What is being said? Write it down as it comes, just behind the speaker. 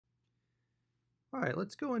All right,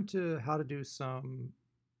 let's go into how to do some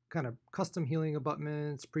kind of custom healing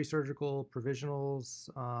abutments, pre-surgical provisionals,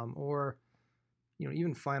 or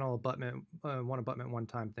even final abutment, one abutment, one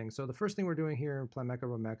time thing. So the first thing we're doing here in Planmeca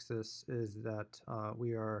Romexis is that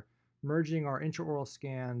we are merging our intraoral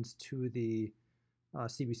scans to the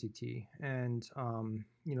CBCT, and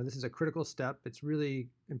this is a critical step. It's really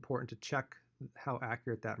important to check how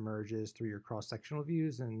accurate that merge is through your cross-sectional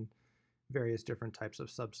views and various different types of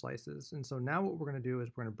subslices. And so now what we're going to do is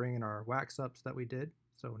we're going to bring in our wax ups that we did.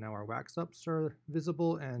 So now our wax ups are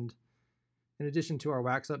visible, and in addition to our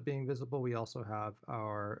wax up being visible, we also have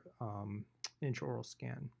our intraoral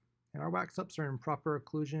scan. And our wax ups are in proper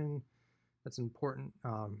occlusion. That's important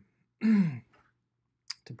to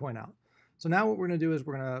point out. So now what we're going to do is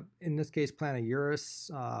we're going to, in this case, plan a Urus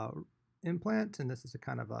implant, and this is a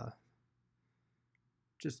kind of a,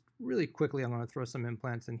 just really quickly, I'm going to throw some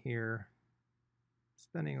implants in here,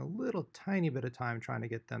 spending a little tiny bit of time trying to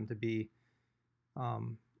get them to be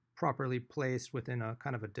properly placed within a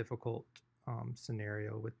kind of a difficult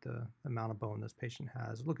scenario with the amount of bone this patient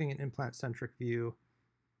has. Looking at implant-centric view,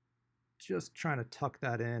 just trying to tuck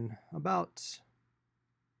that in about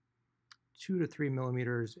 2 to 3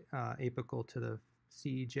 millimeters apical to the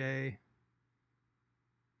CEJ.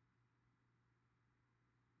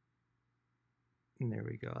 And there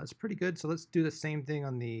we go. That's pretty good. So let's do the same thing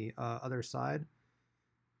on the other side.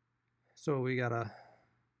 So we got a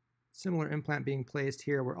similar implant being placed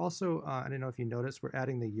here. We're also, I don't know if you noticed, we're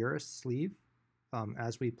adding the Urus sleeve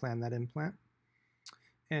as we plan that implant.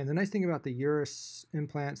 And the nice thing about the Urus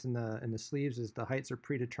implants and the sleeves is the heights are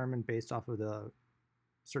predetermined based off of the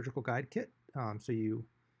surgical guide kit. So you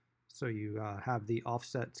have the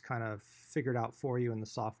offsets kind of figured out for you in the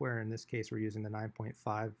software. In this case, we're using the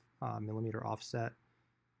 9.5 millimeter offset.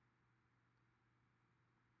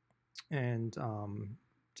 And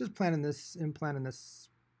just planning this implant in this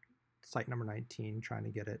site number 19, trying to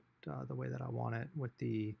get it the way that I want it, with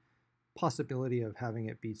the possibility of having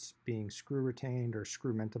it being screw retained or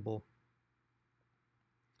screw mentable.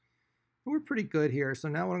 We're pretty good here. So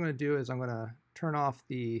now what I'm going to do is I'm going to turn off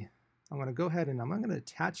I'm going to go ahead and I'm going to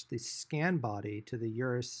attach the scan body to the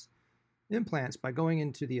Urus implants by going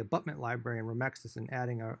into the abutment library in Romexis and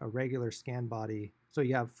adding a regular scan body. So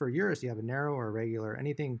you have, for Urus, you have a narrow or a regular.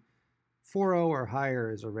 Anything 4.0 or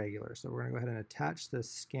higher is a regular. So we're going to go ahead and attach the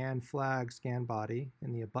scan flag, scan body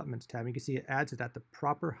in the abutments tab. You can see it adds it at the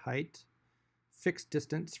proper height, fixed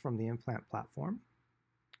distance from the implant platform.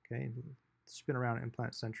 Okay, spin around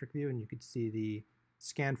implant centric view, and you can see the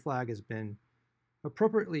scan flag has been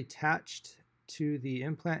appropriately attached to the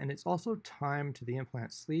implant, and it's also timed to the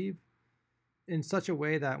implant sleeve in such a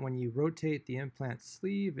way that when you rotate the implant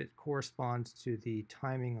sleeve, it corresponds to the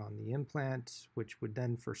timing on the implant, which would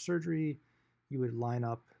then, for surgery, you would line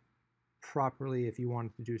up properly if you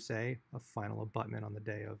wanted to do, say, a final abutment on the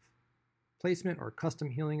day of placement, or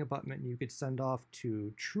custom healing abutment. You could send off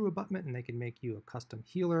to True Abutment, and they can make you a custom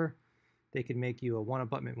healer. They could make you a one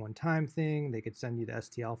abutment, one time thing. They could send you the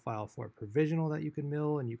STL file for a provisional that you could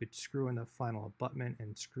mill, and you could screw in the final abutment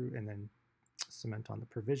and screw and then cement on the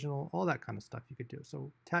provisional, all that kind of stuff you could do. So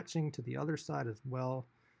attaching to the other side as well,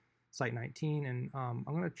 site 19, and I'm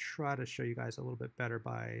going to try to show you guys a little bit better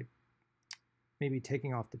by maybe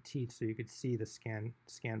taking off the teeth so you could see the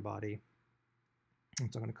scan body.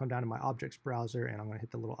 And so I'm going to come down to my objects browser, and I'm going to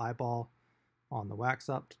hit the little eyeball on the wax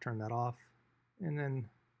up to turn that off, and then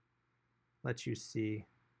let you see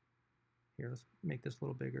here. Let's make this a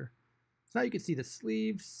little bigger. So now you can see the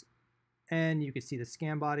sleeves and you can see the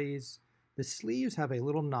scan bodies. The sleeves have a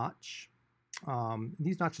little notch.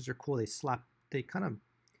 These notches are cool. They kind of,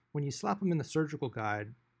 when you slap them in the surgical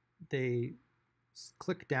guide, they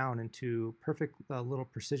click down into perfect little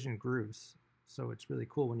precision grooves. So it's really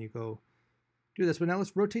cool when you go do this. But now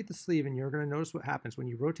let's rotate the sleeve, and you're going to notice what happens. When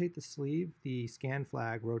you rotate the sleeve, the scan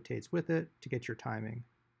flag rotates with it to get your timing.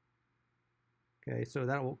 Okay, so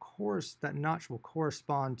that notch will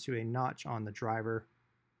correspond to a notch on the driver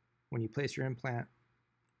when you place your implant.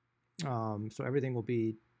 So everything will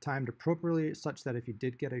be timed appropriately, such that if you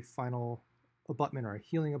did get a final abutment or a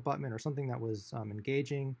healing abutment or something that was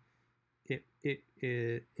engaging,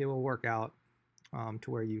 it will work out to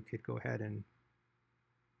where you could go ahead and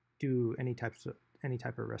do any type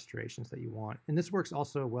of restorations that you want. And this works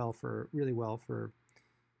also really well for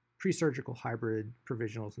pre-surgical hybrid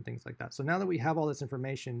provisionals and things like that. So now that we have all this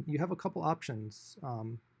information, you have a couple options.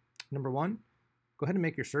 Number one, go ahead and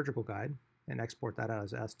make your surgical guide and export that out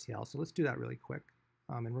as STL. So let's do that really quick.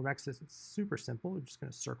 In Romexis, it's super simple. We're just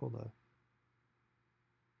going to circle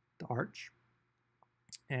the arch.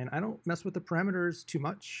 And I don't mess with the parameters too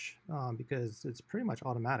much because it's pretty much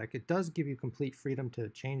automatic. It does give you complete freedom to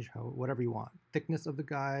change whatever you want. Thickness of the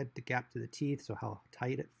guide, the gap to the teeth, so how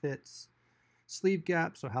tight it fits. Sleeve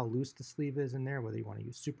gap, so how loose the sleeve is in there, whether you want to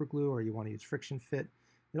use super glue or you want to use friction fit.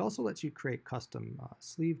 It also lets you create custom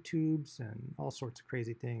sleeve tubes and all sorts of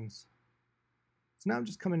crazy things. So now I'm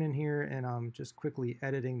just coming in here and I'm just quickly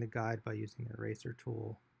editing the guide by using the eraser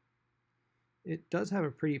tool. It does have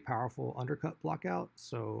a pretty powerful undercut blockout,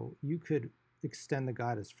 so you could extend the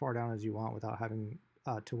guide as far down as you want without having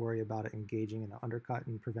to worry about it engaging in an undercut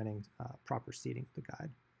and preventing proper seating of the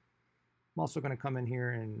guide. I'm also going to come in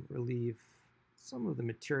here and relieve some of the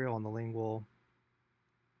material on the lingual.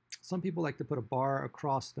 Some people like to put a bar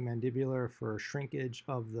across the mandibular for shrinkage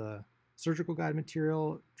of the surgical guide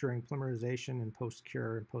material during polymerization and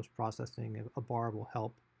post-cure and post-processing. A bar will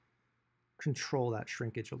help control that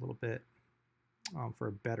shrinkage a little bit for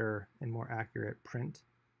a better and more accurate print.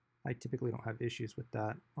 I typically don't have issues with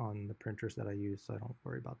that on the printers that I use, so I don't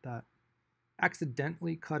worry about that.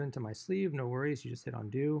 Accidentally cut into my sleeve, no worries, you just hit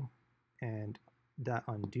undo, and that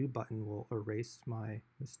undo button will erase my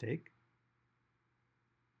mistake.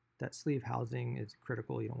 That sleeve housing is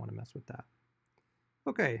critical, you don't want to mess with that.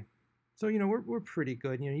 Okay, so we're pretty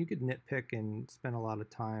good. You could nitpick and spend a lot of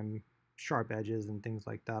time, sharp edges and things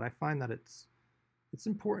like that. I find that it's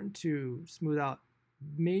important to smooth out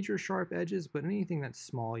major sharp edges, but anything that's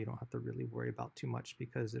small you don't have to really worry about too much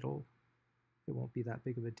because it won't be that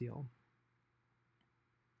big of a deal.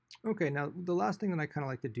 Okay, now the last thing that I kind of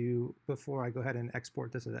like to do before I go ahead and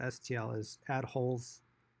export this as STL is add holes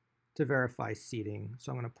to verify seating.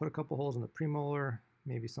 So I'm going to put a couple holes in the premolar,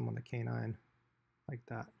 maybe some on the canine, like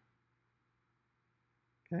that.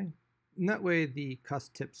 Okay, and that way the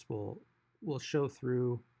cusp tips will show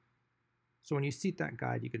through. So when you seat that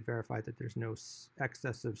guide, you could verify that there's no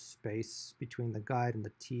excessive space between the guide and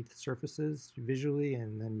the teeth surfaces visually,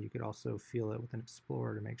 and then you could also feel it with an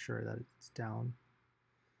Explorer to make sure that it's down.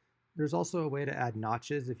 There's also a way to add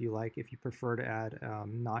notches if you prefer to add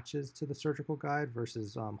notches to the surgical guide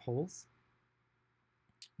versus holes.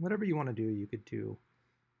 Whatever you want to do, you could do.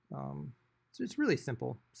 So it's really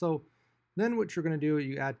simple. So then what you're going to do,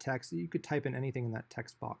 you add text. You could type in anything in that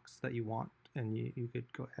text box that you want, and you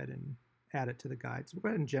could go ahead and add it to the guide. So we'll go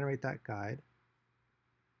ahead and generate that guide.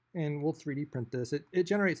 And we'll 3D print this. It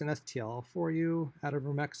generates an STL for you out of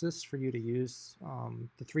Romexis for you to use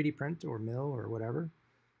the 3D print or mill or whatever.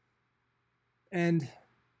 And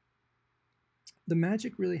the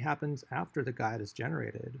magic really happens after the guide is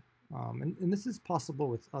generated. And this is possible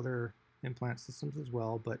with other implant systems as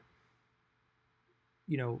well, but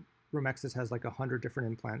Romexis has like 100 different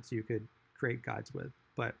implants you could create guides with,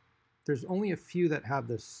 but there's only a few that have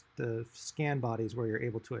the scan bodies where you're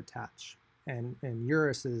able to attach, and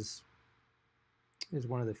Eurus is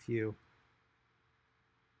one of the few.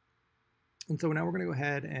 And so now we're going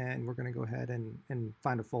to go ahead and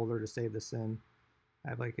find a folder to save this in. I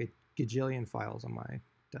have like a gajillion files on my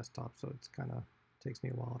desktop, so it's kind of takes me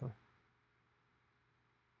a while to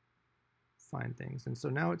find things. And so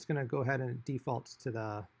now it's going to go ahead and it defaults to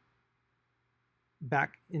the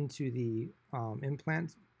back into the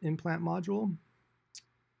implant module,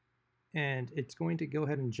 and it's going to go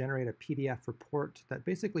ahead and generate a PDF report that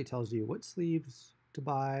basically tells you what sleeves to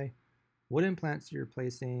buy, what implants you're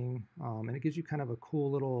placing, and it gives you kind of a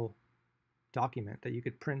cool little document that you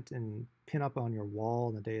could print and pin up on your wall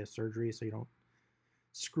on the day of surgery so you don't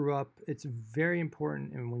screw up. It's very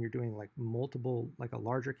important, and when you're doing like multiple, like a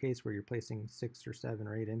larger case where you're placing 6 or 7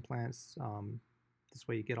 or 8 implants, this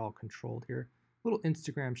way you get all controlled here. Little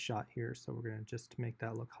Instagram shot here, so we're going to just make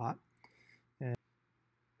that look hot. And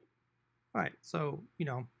all right, so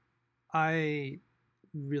I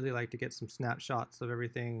really like to get some snapshots of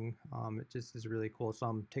everything. It just is really cool, so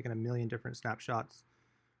I'm taking a million different snapshots.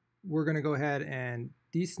 We're going to go ahead, and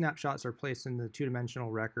these snapshots are placed in the 2-dimensional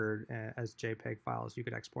record as JPEG files you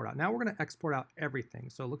could export out. Now we're going to export out everything.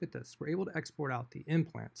 So look at this. We're able to export out the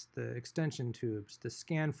implants, the extension tubes, the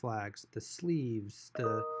scan flags, the sleeves,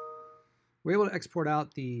 we're able to export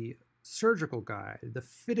out the surgical guide, the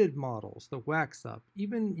fitted models, the wax up.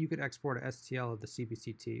 Even you could export a STL of the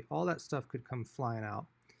CBCT. All that stuff could come flying out.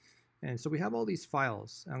 And so we have all these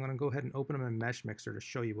files. I'm going to go ahead and open them in Mesh Mixer to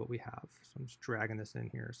show you what we have. So I'm just dragging this in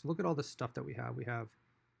here. So look at all the stuff that we have. We have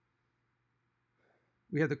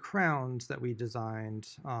the crowns that we designed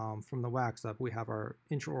from the wax up. We have our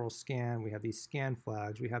intraoral scan. We have these scan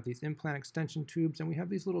flags. We have these implant extension tubes, and we have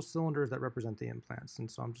these little cylinders that represent the implants.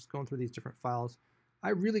 And so I'm just going through these different files. I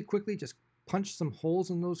really quickly just punched some holes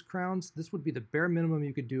in those crowns. This would be the bare minimum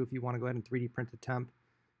you could do if you want to go ahead and 3D print a temp.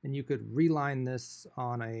 and you could reline this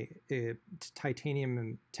on a titanium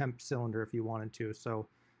and temp cylinder if you wanted to. So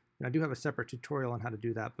I do have a separate tutorial on how to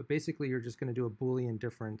do that, but basically you're just going to do a Boolean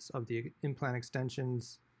difference of the implant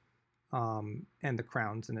extensions and the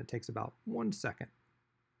crowns, and it takes about 1 second.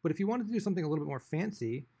 But if you wanted to do something a little bit more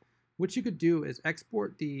fancy, what you could do is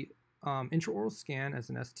export the intraoral scan as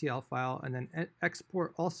an STL file, and then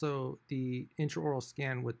export also the intraoral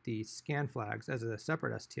scan with the scan flags as a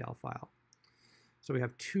separate STL file. So we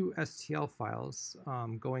have 2 STL files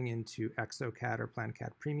going into Exocad or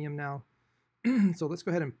PlanCAD Premium now. So let's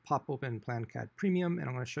go ahead and pop open PlanCAD Premium, and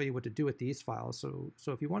I'm going to show you what to do with these files.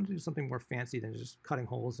 So if you want to do something more fancy than just cutting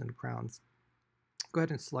holes and crowns, go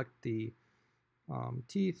ahead and select the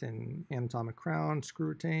teeth and anatomic crown, screw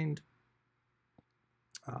retained.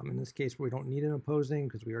 In this case, we don't need an opposing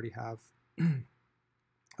because we already have,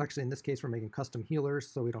 actually in this case, we're making custom healers,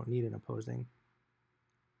 so we don't need an opposing.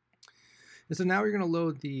 And so now you're going to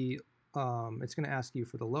load the, it's going to ask you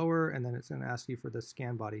for the lower, and then it's going to ask you for the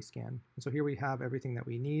scan body scan. And so here we have everything that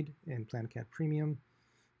we need in PlanCAD Premium.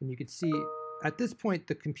 And you can see at this point,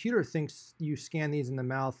 the computer thinks you scan these in the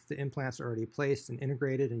mouth, the implants are already placed and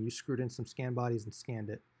integrated, and you screwed in some scan bodies and scanned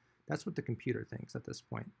it. That's what the computer thinks at this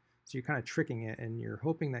point. So you're kind of tricking it, and you're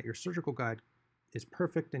hoping that your surgical guide is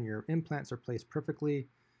perfect and your implants are placed perfectly,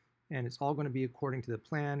 and it's all going to be according to the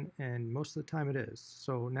plan, and most of the time it is.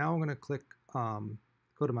 So now I'm going to click,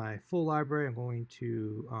 go to my full library. I'm going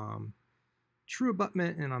to true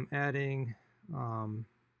abutment, and I'm adding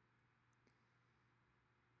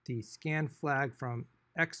the scan flag from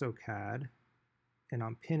Exocad, and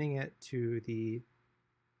I'm pinning it to the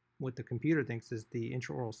what the computer thinks is the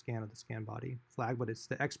intraoral scan of the scan body flag, but it's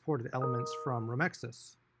the exported elements from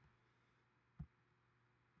Romexis.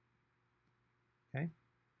 Okay,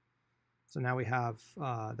 so now we have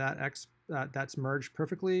that's merged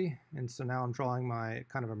perfectly, and so now I'm drawing my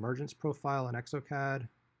kind of emergence profile in Exocad,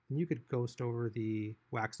 and you could ghost over the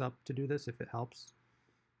wax up to do this if it helps.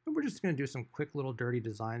 But we're just going to do some quick little dirty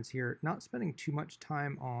designs here, not spending too much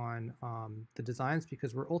time on the designs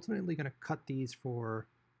because we're ultimately going to cut these for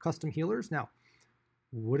custom healers. Now,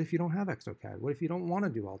 what if you don't have Exocad? What if you don't want to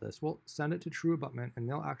do all this? Well, send it to True Abutment, and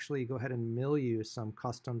they'll actually go ahead and mill you some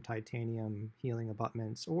custom titanium healing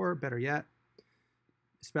abutments, or better yet,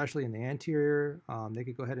 especially in the anterior, they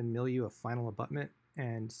could go ahead and mill you a final abutment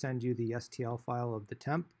and send you the STL file of the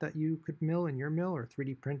temp that you could mill in your mill or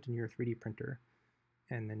 3D print in your 3D printer.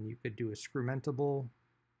 And then you could do a screw-mentable,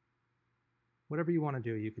 whatever you want to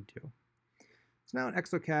do, you could do. So now in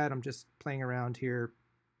Exocad, I'm just playing around here.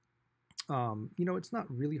 You know, it's not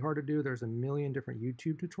really hard to do. There's a million different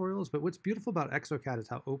YouTube tutorials, but what's beautiful about Exocad is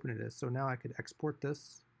how open it is. So now I could export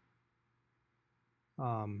this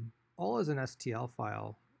all as an STL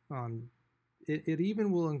file. It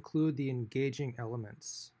even will include the engaging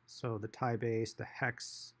elements. So the tie base, the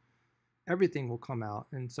hex, everything will come out.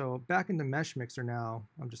 And so back into Mesh Mixer now,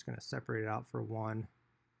 I'm just going to separate it out for one.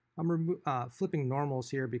 I'm flipping normals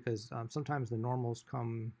here because sometimes the normals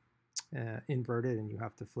come inverted and you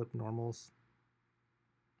have to flip normals.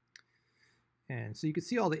 And so you can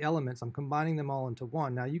see all the elements. I'm combining them all into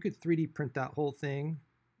one. Now you could 3D print that whole thing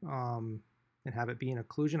and have it be an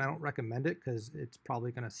occlusion. I don't recommend it because it's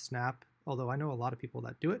probably going to snap, although I know a lot of people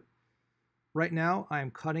that do it. Right now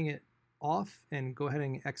I'm cutting it off and go ahead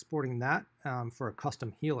and exporting that for a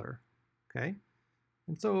custom healer. Okay.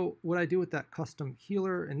 And so what I do with that custom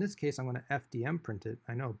healer, in this case, I'm going to FDM print it.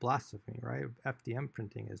 I know, blasphemy, right? FDM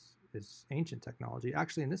printing is ancient technology.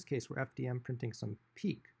 Actually, in this case, we're FDM printing some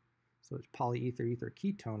PEEK. So it's polyether ether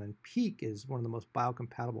ketone, and PEEK is one of the most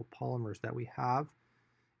biocompatible polymers that we have.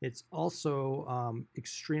 It's also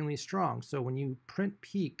extremely strong. So when you print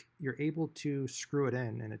PEEK, you're able to screw it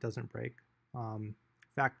in and it doesn't break. In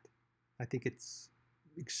fact, I think it's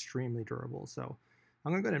extremely durable. So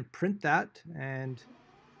I'm going to go ahead and print that, and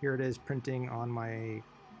here it is printing on my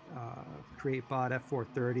CreateBot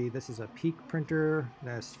F430. This is a PEEK printer.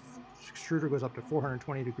 This extruder goes up to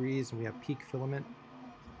 420 degrees, and we have PEEK filament.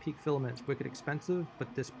 PEEK filament is wicked expensive,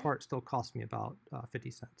 but this part still cost me about 50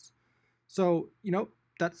 cents. So, you know,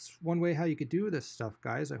 that's one way how you could do this stuff,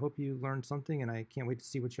 guys. I hope you learned something, and I can't wait to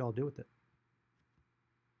see what you all do with it.